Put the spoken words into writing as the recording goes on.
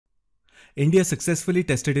India successfully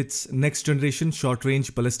tested its next-generation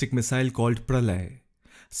short-range ballistic missile called Pralay.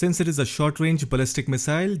 Since it is a short-range ballistic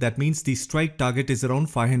missile, that means the strike target is around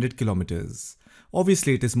 500 kilometers.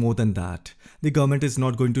 Obviously, it is more than that. The government is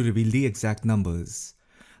not going to reveal the exact numbers.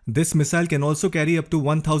 This missile can also carry up to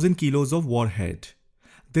 1000 kilos of warhead.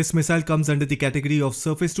 This missile comes under the category of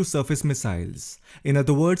surface-to-surface missiles. In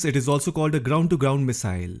other words, it is also called a ground-to-ground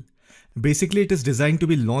missile. Basically, it is designed to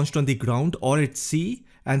be launched on the ground or at sea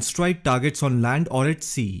and strike targets on land or at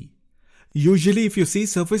sea. Usually, if you see,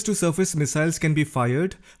 surface-to-surface missiles can be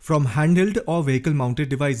fired from handheld or vehicle-mounted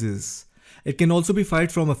devices. It can also be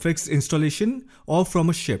fired from a fixed installation or from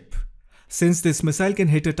a ship. Since this missile can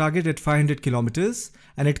hit a target at 500 kilometers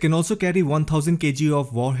and it can also carry 1000 kg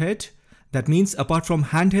of warhead, that means apart from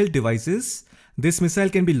handheld devices, this missile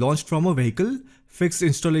can be launched from a vehicle, fixed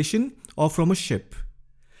installation or from a ship.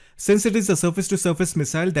 Since it is a surface-to-surface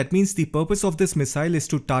missile, that means the purpose of this missile is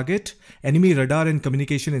to target enemy radar and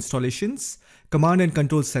communication installations, command and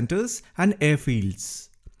control centers, and airfields.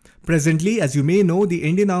 Presently, as you may know, the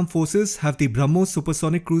Indian Armed Forces have the BrahMos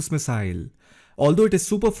supersonic cruise missile. Although it is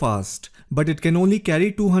super fast, but it can only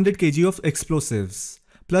carry 200 kg of explosives.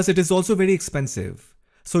 Plus, it is also very expensive.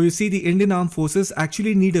 So you see, the Indian Armed Forces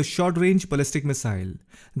actually need a short-range ballistic missile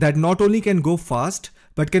that not only can go fast,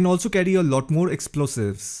 but can also carry a lot more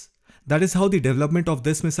explosives. That is how the development of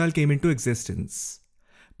this missile came into existence.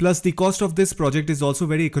 Plus, the cost of this project is also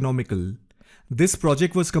very economical. This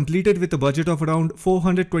project was completed with a budget of around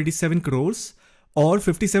 427 crores or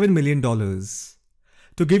 $57 million.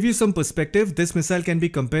 To give you some perspective, this missile can be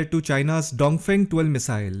compared to China's Dongfeng 12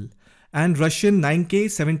 missile and Russian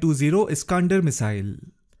 9K720 Iskander missile.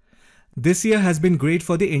 This year has been great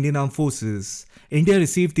for the Indian Armed Forces. India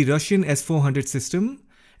received the Russian S-400 system.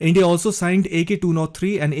 India also signed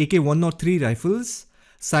AK-203 and AK-103 rifles,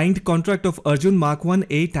 signed contract of Arjun Mark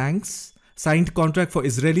 1A tanks, signed contract for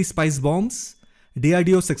Israeli spice bombs.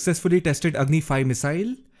 DRDO successfully tested Agni 5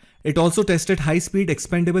 missile. It also tested high-speed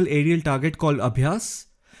expendable aerial target called Abhyas.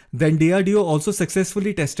 Then DRDO also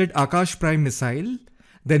successfully tested Akash Prime missile.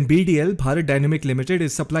 Then BDL, Bharat Dynamic Limited,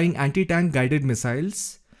 is supplying anti-tank guided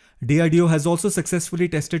missiles. DRDO has also successfully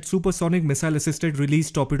tested supersonic missile assisted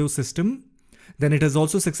release torpedo system. Then it has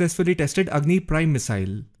also successfully tested Agni Prime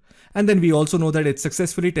missile. And then we also know that it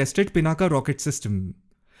successfully tested Pinaka rocket system.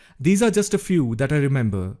 These are just a few that I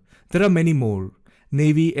remember. There are many more.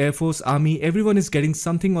 Navy, Air Force, Army, everyone is getting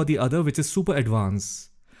something or the other which is super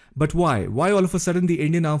advanced. But why? Why all of a sudden the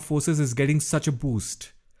Indian Armed Forces is getting such a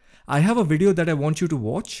boost? I have a video that I want you to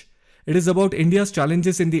watch. It is about India's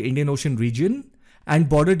challenges in the Indian Ocean region and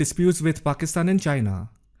border disputes with Pakistan and China.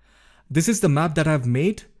 This is the map that I have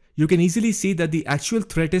made. You can easily see that the actual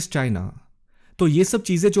threat is China. तो ये सब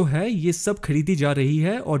चीजें जो है ये सब खरीदी जा रही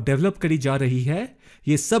है और डेवलप करी जा रही है.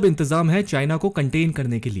 ये सब इंतजाम है चाइना को कंटेन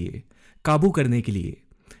करने के लिए, काबू करने के लिए.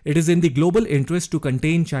 It is in the global interest to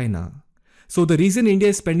contain China. So the reason India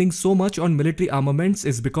is spending so much on military armaments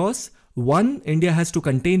is because 1. India has to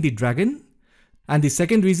contain the dragon, and the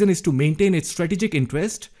second reason is to maintain its strategic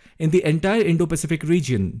interest in the entire Indo-Pacific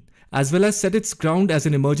region, as well as set its ground as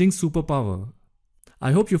an emerging superpower.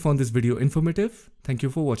 I hope you found this video informative. Thank you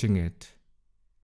for watching it.